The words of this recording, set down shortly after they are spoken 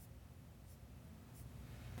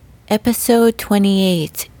Episode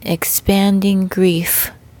 28, Expanding Grief.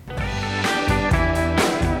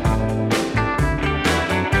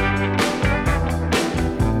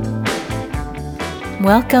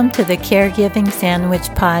 Welcome to the Caregiving Sandwich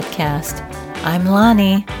Podcast. I'm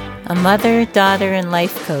Lonnie, a mother, daughter, and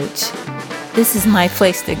life coach. This is my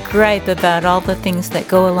place to gripe about all the things that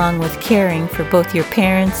go along with caring for both your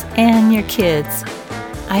parents and your kids.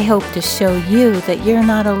 I hope to show you that you're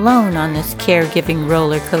not alone on this caregiving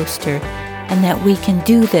roller coaster and that we can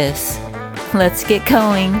do this. Let's get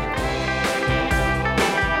going.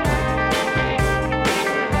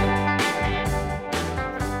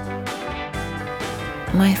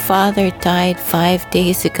 My father died 5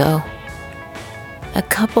 days ago. A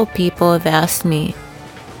couple people have asked me,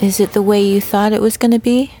 is it the way you thought it was going to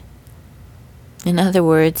be? In other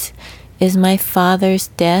words, is my father's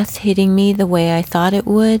death hitting me the way I thought it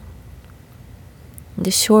would?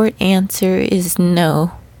 The short answer is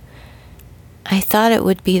no. I thought it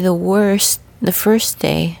would be the worst the first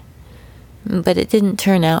day, but it didn't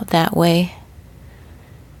turn out that way.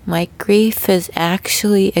 My grief has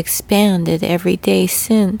actually expanded every day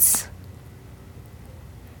since.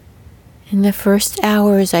 In the first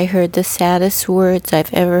hours, I heard the saddest words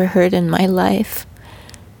I've ever heard in my life.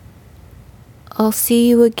 "I'll see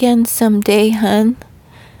you again someday, hun,"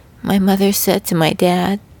 my mother said to my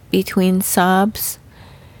dad between sobs.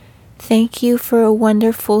 "Thank you for a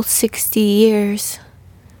wonderful 60 years.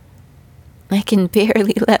 I can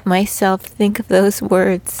barely let myself think of those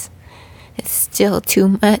words. It's still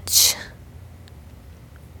too much.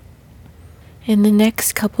 In the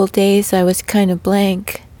next couple days, I was kind of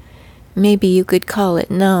blank. Maybe you could call it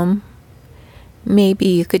numb. Maybe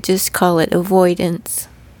you could just call it avoidance.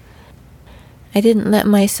 I didn't let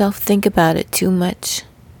myself think about it too much.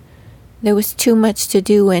 There was too much to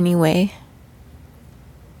do anyway.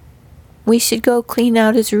 "We should go clean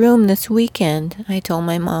out his room this weekend," I told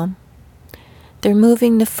my mom. "They're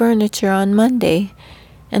moving the furniture on Monday,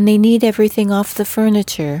 and they need everything off the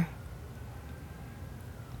furniture."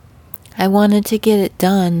 I wanted to get it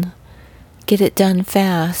done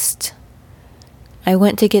fast. I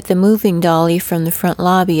went to get the moving dolly from the front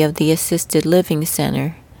lobby of the assisted living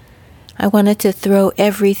center. I wanted to throw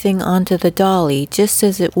everything onto the dolly just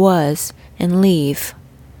as it was and leave.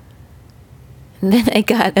 Then I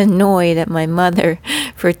got annoyed at my mother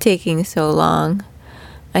for taking so long.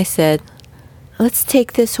 I said, "Let's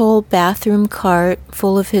take this whole bathroom cart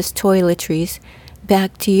full of his toiletries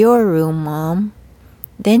back to your room, Mom.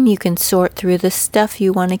 Then you can sort through the stuff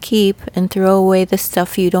you want to keep and throw away the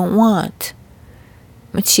stuff you don't want."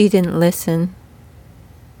 But she didn't listen.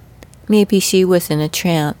 Maybe she was in a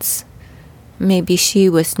trance. Maybe she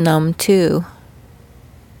was numb too.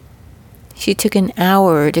 She took an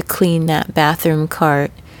hour to clean that bathroom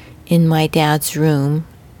cart in my dad's room,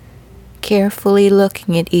 carefully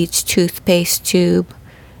looking at each toothpaste tube,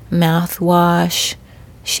 mouthwash,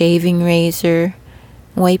 shaving razor,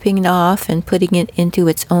 wiping it off and putting it into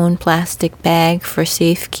its own plastic bag for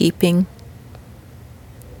safekeeping.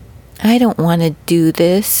 I don't want to do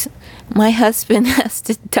this. My husband has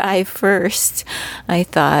to die first, I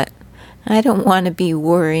thought. I don't want to be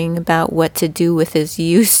worrying about what to do with his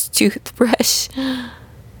used toothbrush.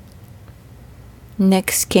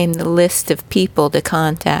 Next came the list of people to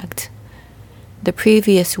contact. The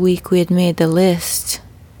previous week we had made the list.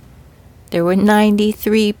 There were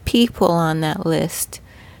 93 people on that list.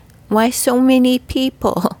 Why so many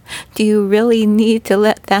people? Do you really need to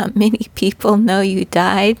let that many people know you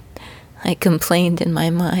died? I complained in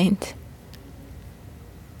my mind.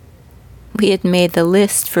 We had made the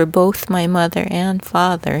list for both my mother and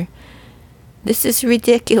father. This is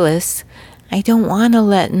ridiculous. I don't want to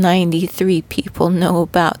let 93 people know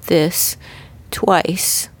about this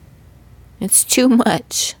twice. It's too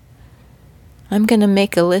much. I'm going to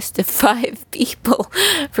make a list of 5 people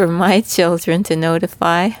for my children to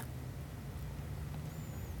notify.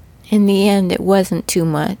 In the end, it wasn't too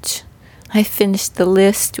much. I finished the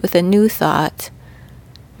list with a new thought.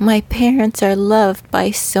 My parents are loved by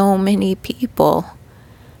so many people.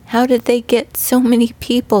 How did they get so many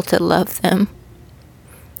people to love them?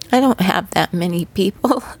 I don't have that many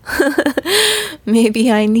people.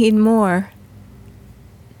 Maybe I need more.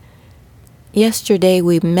 Yesterday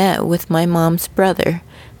we met with my mom's brother,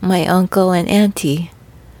 my uncle and auntie.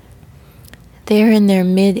 They're in their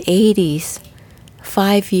mid-80s,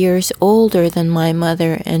 5 years older than my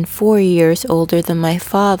mother and 4 years older than my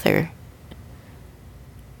father.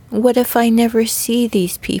 What if I never see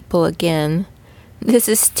these people again? This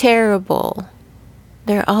is terrible.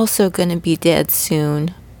 They're also going to be dead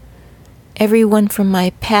soon. Everyone from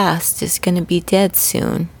my past is going to be dead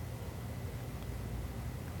soon.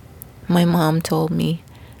 my mom told me.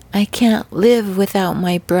 I can't live without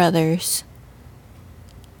my brothers.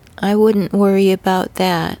 I wouldn't worry about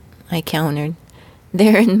that, I countered.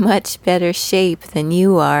 They're in much better shape than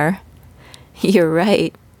you are. You're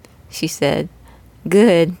right, she said.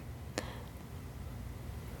 Good.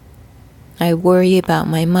 I worry about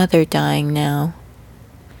my mother dying now.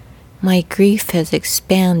 My grief has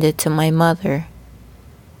expanded to my mother.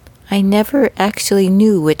 I never actually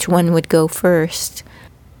knew which one would go first.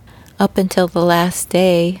 Up until the last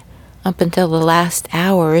day, up until the last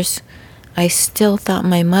hours, I still thought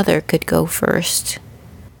my mother could go first.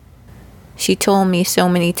 She told me so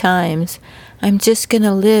many times, I'm just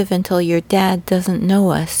gonna live until your dad doesn't know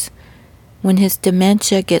us. When his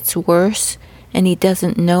dementia gets worse and he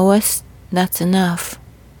doesn't know us, that's enough.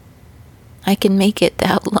 I can make it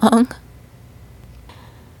that long.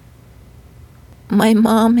 My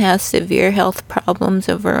mom has severe health problems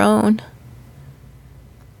of her own.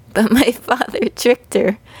 But my father tricked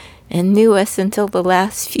her and knew us until the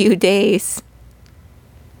last few days.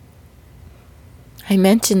 I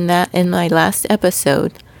mentioned that in my last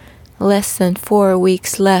episode. Less than 4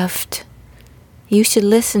 weeks left. You should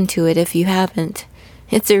listen to it if you haven't.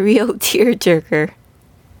 It's a real tearjerker.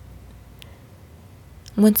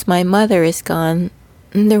 Once my mother is gone,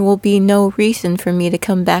 there will be no reason for me to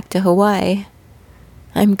come back to Hawaii.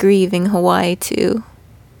 I'm grieving Hawaii too.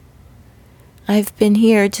 I've been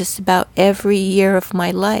here just about every year of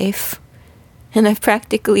my life, and I've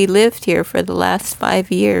practically lived here for the last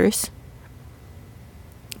 5 years.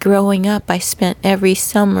 Growing up, I spent every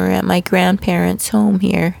summer at my grandparents' home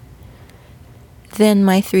here. Then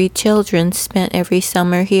my 3 children spent every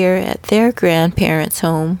summer here at their grandparents'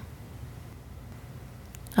 home.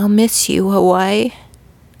 I'll miss you, Hawaii.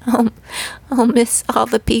 I'll miss all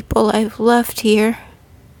the people I've loved here.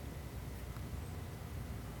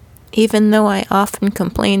 Even though I often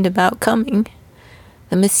complained about coming,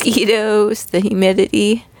 the mosquitoes, the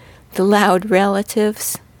humidity, the loud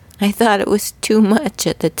relatives, I thought it was too much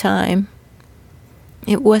at the time.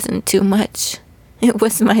 It wasn't too much. It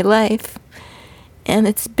was my life. And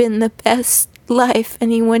it's been the best life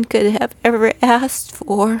anyone could have ever asked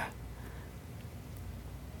for.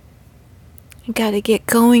 I gotta get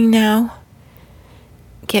going now.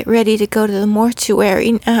 Get ready to go to the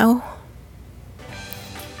mortuary now.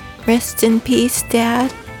 Rest in peace,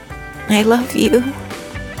 Dad. I love you.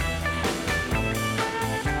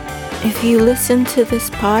 If you listen to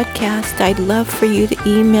this podcast, I'd love for you to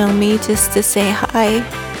email me just to say hi.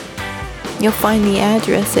 You'll find the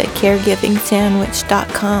address at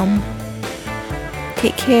caregivingsandwich.com.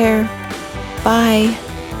 Take care. Bye.